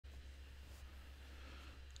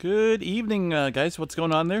Good evening, guys. What's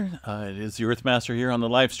going on there? It is the Earthmaster here on the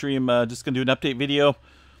live stream. Just going to do an update video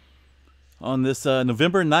on this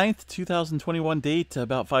November 9th, 2021 date,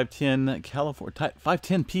 about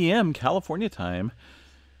 5:10 p.m. California time.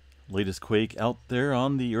 Latest quake out there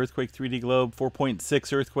on the Earthquake 3D globe,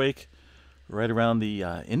 4.6 earthquake, right around the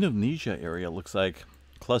Indonesia area. Looks like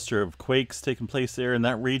cluster of quakes taking place there in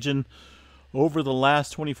that region over the last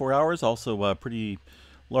 24 hours. Also a pretty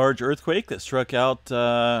large earthquake that struck out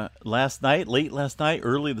last night, late last night,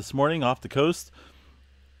 early this morning off the coast.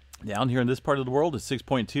 Down here in this part of the world is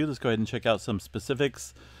 6.2. Let's go ahead and check out some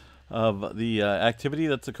specifics of the activity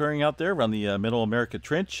that's occurring out there around the Middle America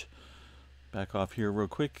Trench. Back off here real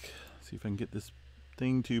quick. See if I can get this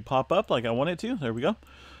thing to pop up like I want it to. There we go.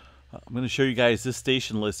 I'm going to show you guys this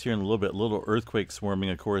station list here in a little bit. Little earthquake swarming,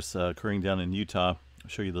 of course, occurring down in Utah. I'll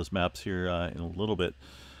show you those maps here in a little bit.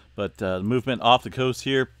 But the movement off the coast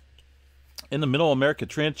here in the Middle America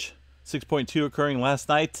Trench, 6.2 occurring last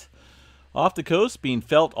night. Off the coast, being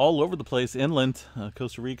felt all over the place inland,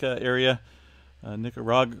 Costa Rica area,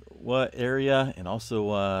 Nicaragua area, and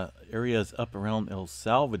also areas up around El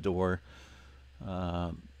Salvador.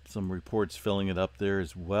 Some reports filling it up there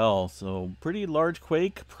as well. So pretty large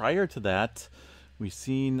quake. Prior to that, we've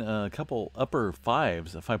seen a couple upper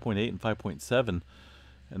fives, a 5.8 and 5.7.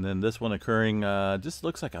 And then this one occurring just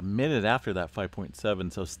looks like a minute after that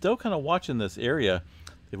 5.7. So still kind of watching this area.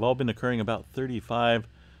 They've all been occurring about 35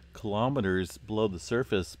 kilometers below the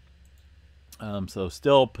surface. So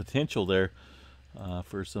still potential there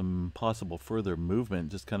for some possible further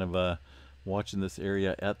movement. Just kind of watching this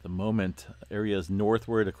area at the moment. Areas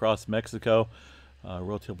northward across Mexico,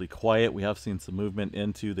 relatively quiet. We have seen some movement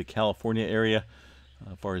into the California area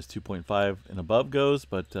as far as 2.5 and above goes,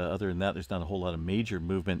 but other than that, there's not a whole lot of major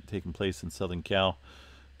movement taking place in Southern Cal.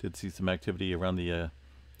 Did see some activity around the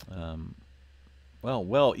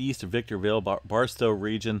well east of Victorville, Barstow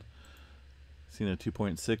region. Seen a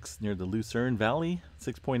 2.6 near the Lucerne Valley,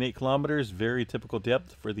 6.8 kilometers, very typical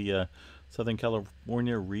depth for the Southern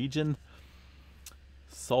California region.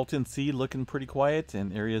 Salton Sea looking pretty quiet,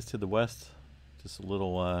 and areas to the west, just a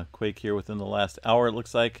little quake here within the last hour, it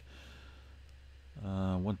looks like.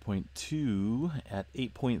 1.2 at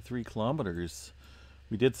 8.3 kilometers.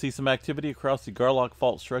 We did see some activity across the Garlock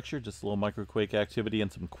Fault structure, just a little microquake activity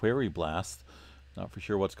and some quarry blast. Not for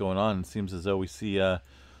sure what's going on. It seems as though we see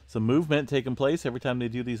some movement taking place every time they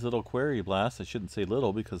do these little quarry blasts. I shouldn't say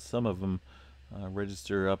little because some of them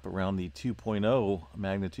register up around the 2.0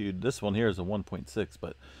 magnitude. This one here is a 1.6,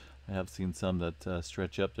 but I have seen some that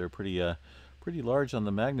stretch up there pretty large on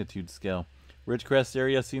the magnitude scale. Ridgecrest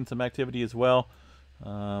area seen some activity as well.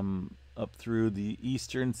 Up through the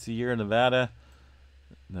eastern Sierra Nevada.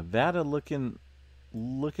 Nevada looking a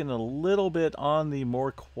little bit on the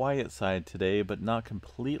more quiet side today, but not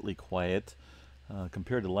completely quiet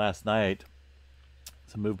compared to last night.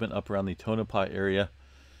 Some movement up around the Tonopah area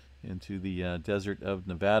into the desert of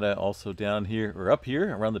Nevada. Also down here, or up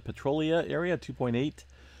here, around the Petrolia area, 2.8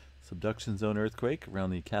 subduction zone earthquake around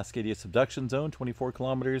the Cascadia subduction zone, 24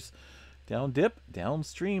 kilometers. Down dip,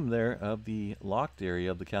 downstream there of the locked area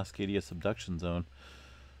of the Cascadia subduction zone.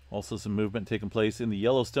 Also some movement taking place in the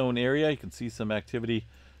Yellowstone area. You can see some activity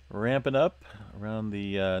ramping up around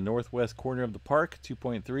the northwest corner of the park,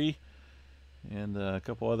 2.3. And a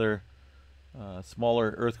couple other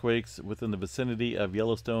smaller earthquakes within the vicinity of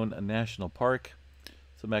Yellowstone National Park.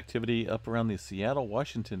 Some activity up around the Seattle,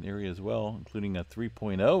 Washington area as well, including a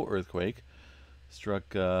 3.0 earthquake.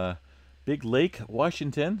 Struck Big Lake,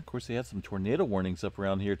 Washington. Of course, they had some tornado warnings up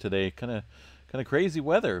around here today. Kind of crazy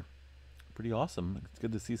weather. Pretty awesome. It's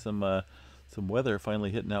good to see some weather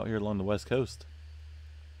finally hitting out here along the west coast.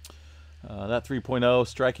 That 3.0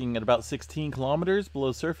 striking at about 16 kilometers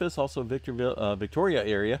below surface. Also Victoria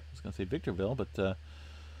area. I was going to say Victorville, but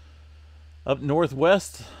up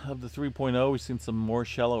northwest of the 3.0, we've seen some more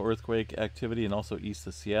shallow earthquake activity, and also east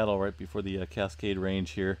of Seattle, right before the Cascade Range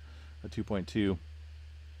here, a 2.2.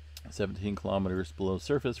 17 kilometers below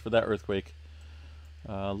surface for that earthquake.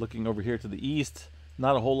 Looking over here to the east,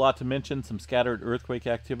 not a whole lot to mention. Some scattered earthquake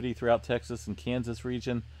activity throughout Texas and Kansas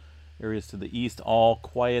region. Areas to the east, all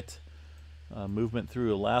quiet. Movement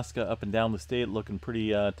through Alaska up and down the state, looking pretty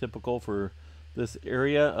typical for this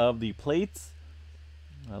area of the plates.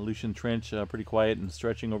 Aleutian Trench, pretty quiet, and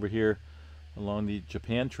stretching over here along the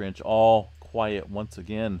Japan Trench, all quiet once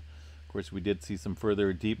again. Of course, we did see some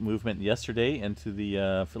further deep movement yesterday into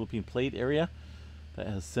the Philippine Plate area. That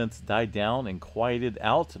has since died down and quieted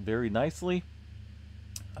out very nicely.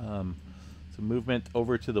 Some movement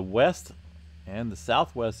over to the west and the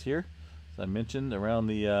southwest here, as I mentioned, around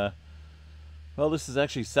the Well, this is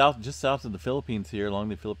actually south, just south of the Philippines here, along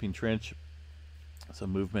the Philippine Trench.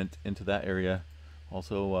 Some movement into that area.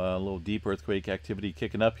 Also, a little deep earthquake activity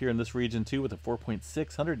kicking up here in this region too, with a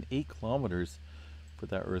 4.6, 108 kilometers for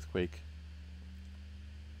that earthquake.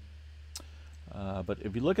 But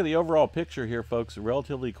if you look at the overall picture here, folks,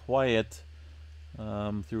 relatively quiet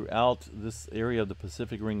throughout this area of the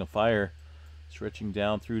Pacific Ring of Fire, stretching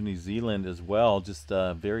down through New Zealand as well. Just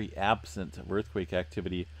very absent of earthquake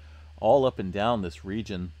activity all up and down this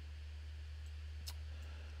region.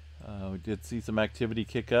 We did see some activity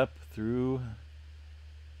kick up through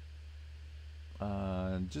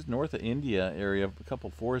just north of India area. A couple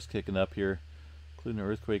forests kicking up here, including an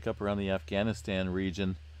earthquake up around the Afghanistan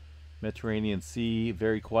region. Mediterranean Sea,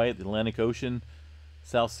 very quiet. The Atlantic Ocean,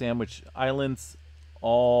 South Sandwich Islands,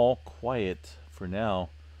 all quiet for now.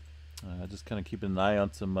 Just kind of keeping an eye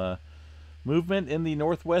on some movement in the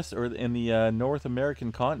Northwest, or in the North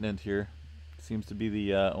American continent here. Seems to be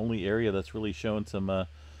the only area that's really shown some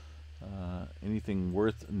anything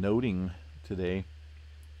worth noting today.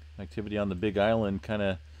 Activity on the Big Island kind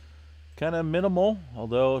of minimal,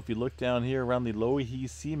 although if you look down here around the Loihi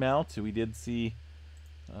Seamount, we did see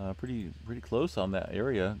pretty close on that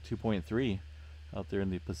area, 2.3 out there in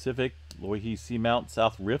the Pacific. Loihi Seamount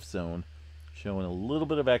South Rift Zone showing a little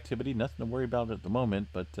bit of activity. Nothing to worry about at the moment,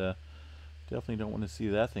 but definitely don't want to see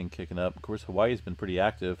that thing kicking up. Of course, Hawaii's been pretty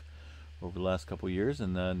active over the last couple years,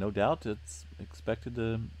 and no doubt it's expected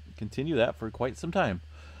to continue that for quite some time.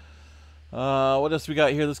 What else we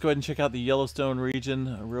got here? Let's go ahead and check out the Yellowstone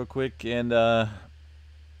region real quick. And there's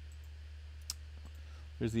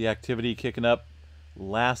the activity kicking up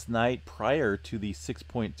last night prior to the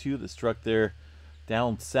 6.2 that struck there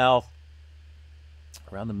down south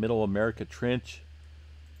around the Middle America Trench.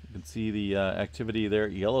 You can see the activity there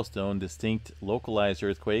at Yellowstone, distinct localized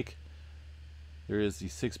earthquake. There is the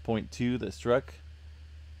 6.2 that struck.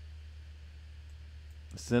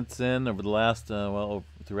 Since then, over the last, well,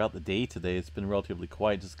 throughout the day today, it's been relatively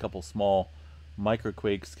quiet. Just a couple small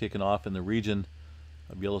microquakes kicking off in the region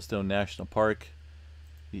of Yellowstone National Park.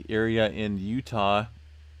 The area in Utah,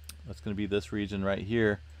 that's going to be this region right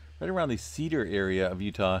here, right around the Cedar area of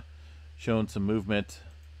Utah, showing some movement.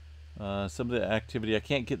 Some of the activity, I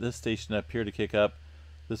can't get this station up here to kick up.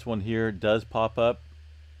 This one here does pop up,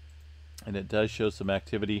 and it does show some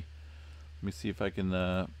activity. Let me see if I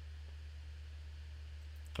can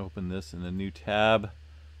open this in a new tab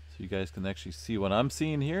so you guys can actually see what I'm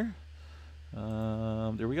seeing here.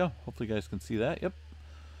 There we go. Hopefully you guys can see that. Yep.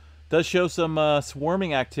 Does show some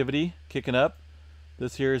swarming activity kicking up.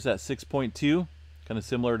 This here is at 6.2, kind of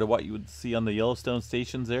similar to what you would see on the Yellowstone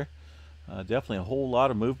stations there. Definitely a whole lot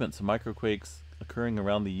of movement, some microquakes occurring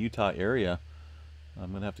around the Utah area.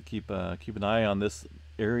 I'm going to have to keep an eye on this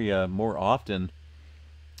area more often.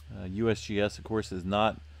 USGS, of course, is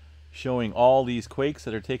not showing all these quakes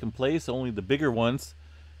that are taking place, only the bigger ones.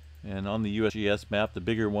 And on the USGS map, the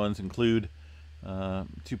bigger ones include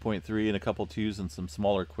 2.3 and a couple 2s and some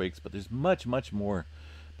smaller quakes, but there's much more.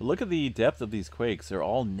 But look at the depth of these quakes. They're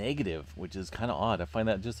all negative, which is kind of odd. I find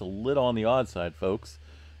that just a little on the odd side, folks.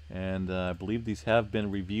 And I believe these have been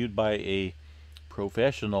reviewed by a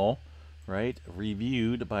professional, right?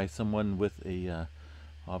 Reviewed by someone with a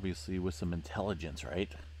obviously with some intelligence, right?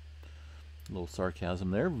 A little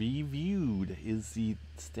sarcasm there. Reviewed is the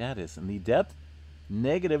status, and the depth,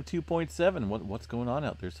 negative 2.7. What's going on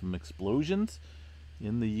out there? Some explosions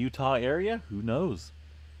in the Utah area? Who knows?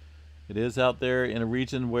 It is out there in a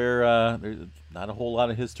region where there's not a whole lot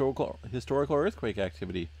of historical earthquake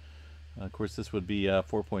activity. Of course, this would be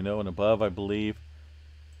 4.0 and above, I believe,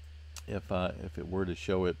 if it were to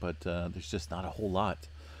show it. But there's just not a whole lot.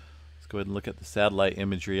 Let's go ahead and look at the satellite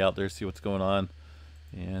imagery out there, see what's going on.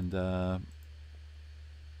 And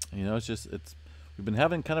you know, we've been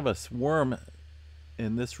having kind of a swarm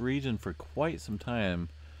in this region for quite some time.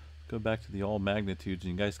 Go back to the all magnitudes,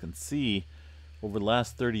 and you guys can see over the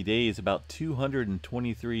last 30 days about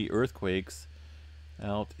 223 earthquakes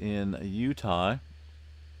out in Utah,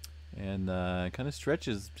 and kind of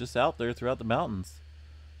stretches just out there throughout the mountains.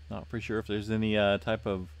 Not pretty sure if there's any type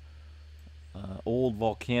of old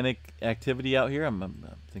volcanic activity out here. I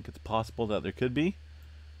think it's possible that there could be,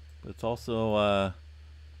 but it's also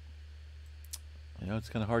you know, it's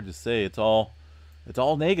kind of hard to say. It's all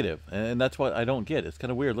negative, and that's what I don't get. It's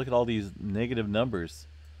kind of weird. Look at all these negative numbers,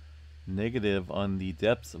 negative on the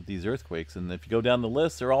depths of these earthquakes, and if you go down the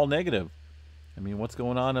list, they're all negative. I mean, what's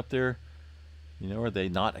going on up there? You know, are they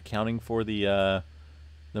not accounting for the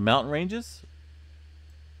mountain ranges?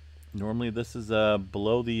 Normally, this is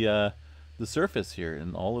below the surface here,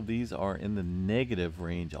 and all of these are in the negative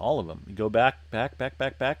range. All of them. You go back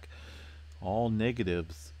all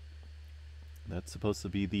negatives. That's supposed to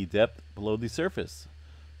be the depth below the surface.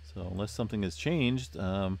 So unless something has changed,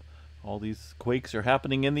 all these quakes are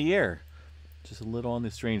happening in the air. Just a little on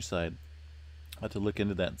the strange side. I'll have to look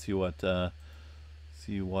into that and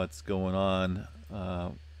see what's going on.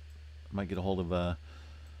 Might get a hold of a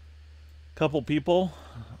couple people,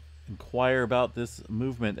 inquire about this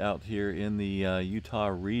movement out here in the Utah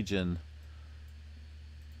region.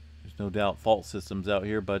 There's no doubt fault systems out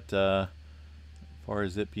here, but as far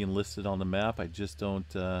as it being listed on the map, I just don't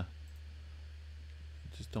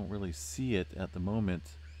really see it at the moment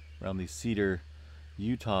around the Cedar,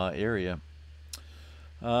 Utah area.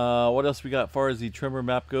 What else we got as far as the tremor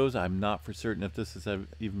map goes? I'm not for certain if this has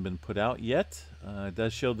even been put out yet. It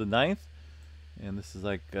does show the 9th, and this is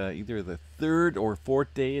like either the 3rd or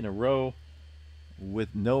 4th day in a row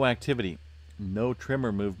with no activity, no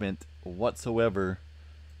tremor movement whatsoever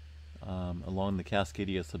along the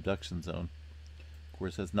Cascadia subduction zone. Of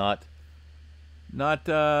course, that's not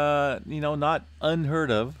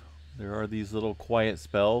unheard of. There are these little quiet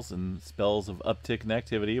spells and spells of uptick in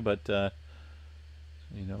activity, but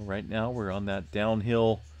right now we're on that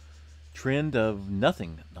downhill trend of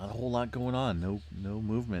nothing. Not a whole lot going on. No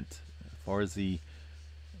movement as far as the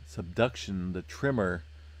subduction, the tremor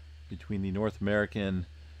between the North American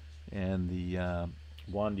and the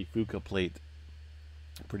Juan de Fuca plate.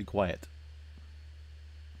 Pretty quiet.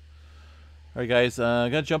 All right, guys,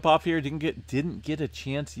 I'm gonna jump off here. Didn't get a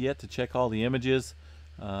chance yet to check all the images.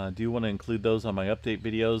 Do want to include those on my update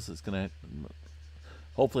videos. It's gonna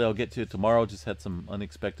hopefully I'll get to it tomorrow. Just had some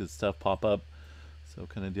unexpected stuff pop up, so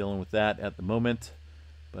kind of dealing with that at the moment.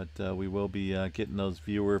 But we will be getting those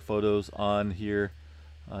viewer photos on here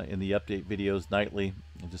in the update videos nightly.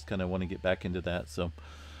 I just kind of want to get back into that. So, all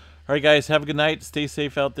right, guys, have a good night. Stay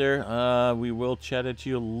safe out there. We will chat at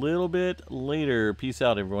you a little bit later. Peace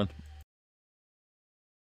out, everyone.